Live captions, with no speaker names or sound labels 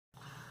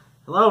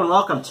Hello and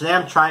welcome. Today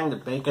I'm trying the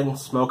Bacon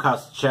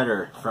Smokehouse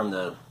Cheddar from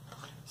the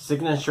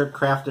Signature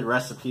Crafted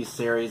Recipe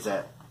series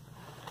at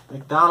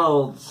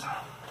McDonald's.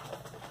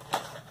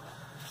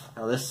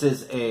 Now this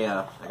is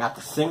I got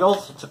the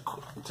singles.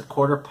 It's a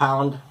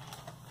quarter-pound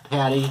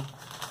patty.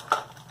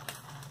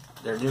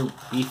 Their new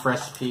beef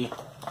recipe.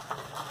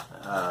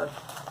 On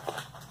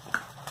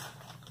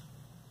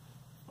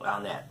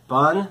that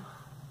bun,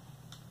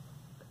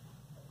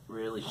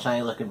 really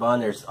shiny looking bun.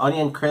 There's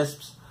onion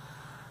crisps,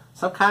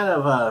 some kind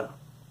of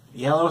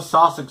yellow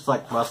sauce, looks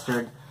like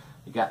mustard.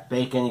 You got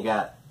bacon, you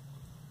got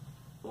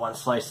one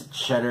slice of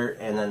cheddar,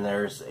 and then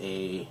there's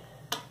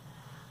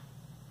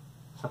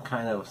some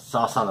kind of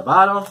sauce on the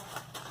bottom.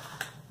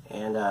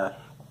 And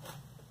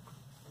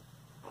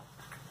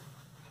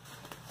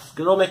it's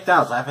good old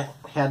McDonald's. I haven't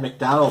had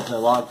McDonald's in a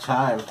long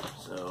time,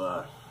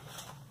 so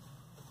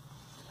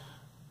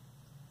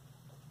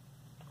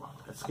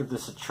let's give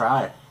this a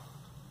try.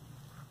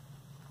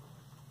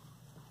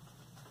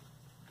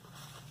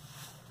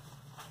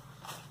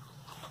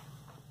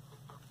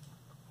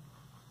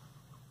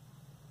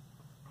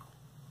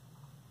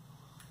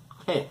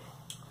 Okay,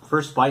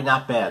 first bite,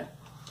 not bad.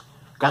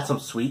 Got some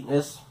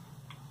sweetness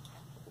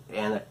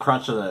and a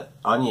crunch of the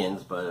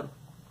onions, but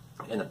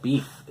and the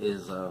beef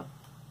is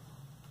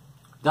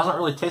doesn't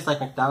really taste like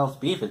McDonald's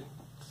beef. It's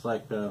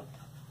like it's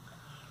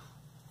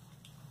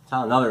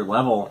on another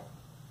level,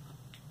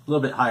 a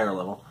little bit higher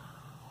level.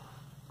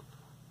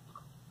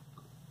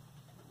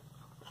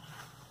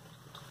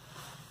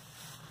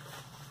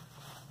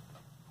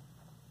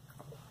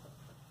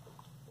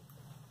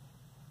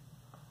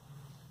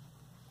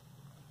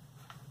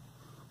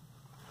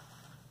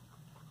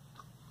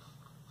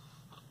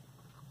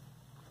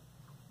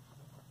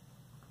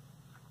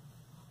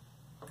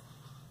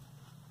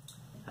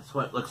 That's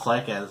what it looks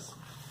like as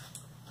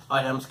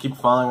items keep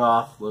falling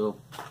off,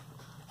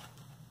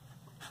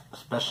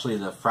 especially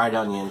the fried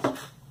onions.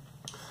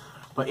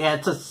 But yeah,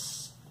 it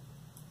has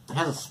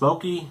a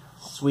smoky,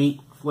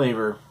 sweet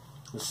flavor.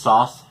 The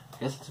sauce, I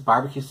guess it's a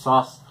barbecue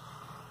sauce,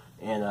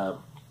 and a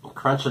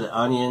crunch of the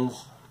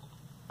onions.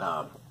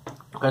 But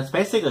it's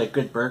basically a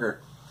good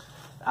burger.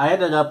 I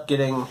ended up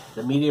getting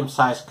the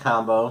medium-sized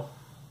combo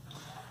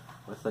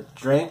with a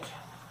drink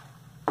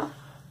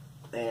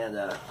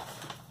and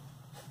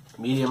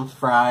medium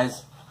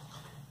fries,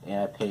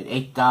 and I paid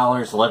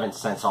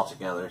 $8.11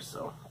 altogether,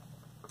 so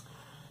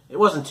it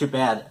wasn't too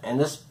bad. And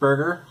this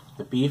burger,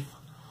 the beef,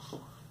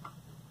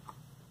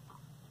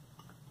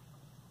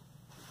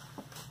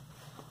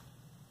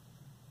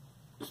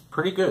 is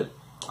pretty good.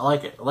 I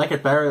like it. I like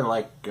it better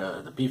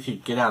than the beef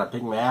you'd get on a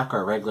Big Mac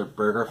or a regular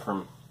burger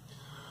from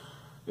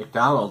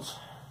McDonald's.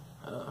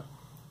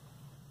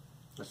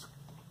 Let's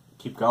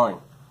keep going.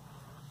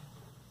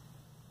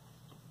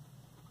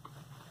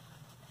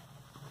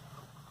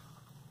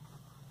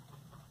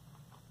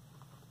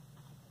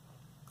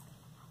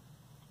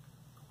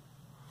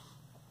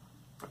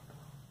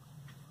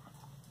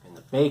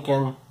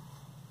 Bacon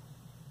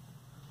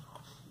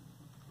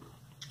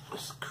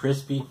is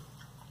crispy.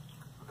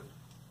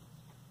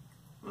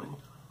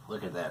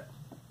 Look at that.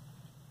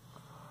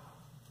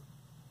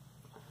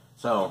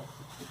 So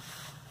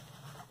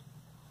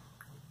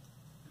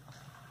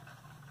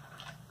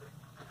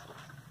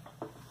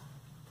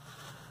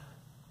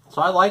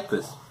I like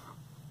this.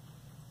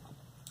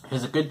 It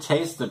has a good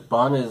taste. The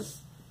bun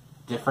is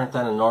different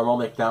than a normal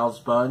McDonald's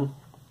bun.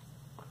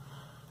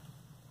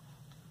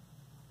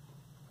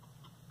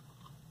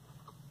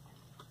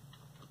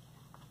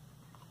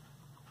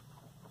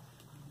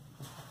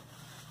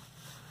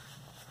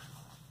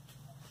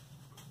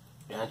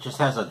 And it just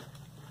has a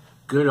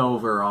good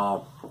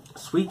overall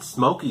sweet,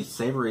 smoky,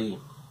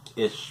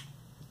 savory-ish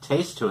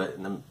taste to it.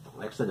 And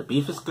like I said, the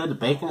beef is good. The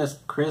bacon is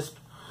crisp.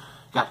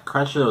 Got the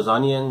crunch of those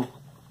onion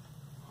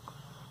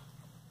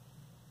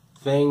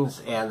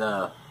things, and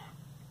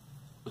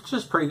it's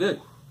just pretty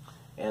good.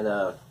 And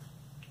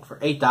for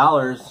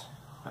 $8,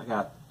 I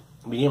got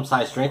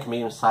medium-sized drink,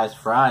 medium-sized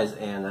fries,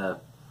 and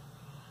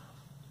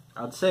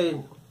I'd say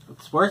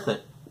it's worth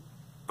it.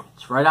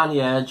 It's right on the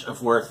edge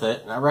of worth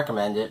it, and I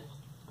recommend it.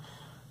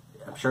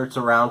 I'm sure it's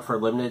around for a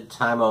limited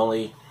time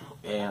only,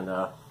 and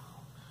I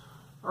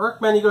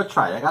recommend you go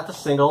try it. I got the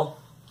single.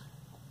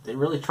 They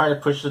really try to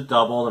push the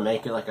double to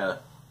make it like a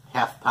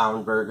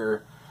half-pound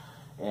burger,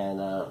 and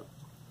that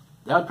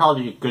would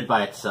probably be good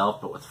by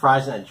itself, but with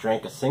fries and a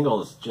drink, a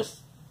single is just,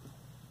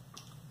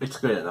 it's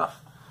good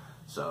enough.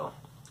 So,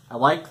 I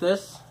like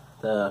this.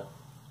 The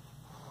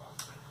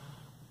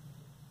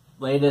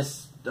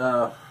latest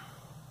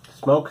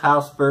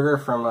Smokehouse Burger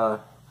from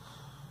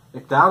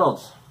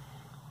McDonald's.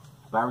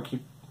 Barbecue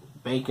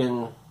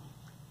Bacon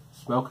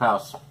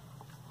Smokehouse.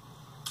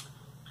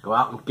 Go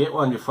out and get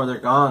one before they're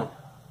gone.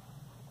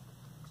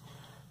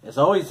 As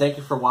always, thank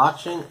you for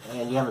watching,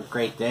 and you have a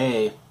great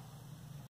day.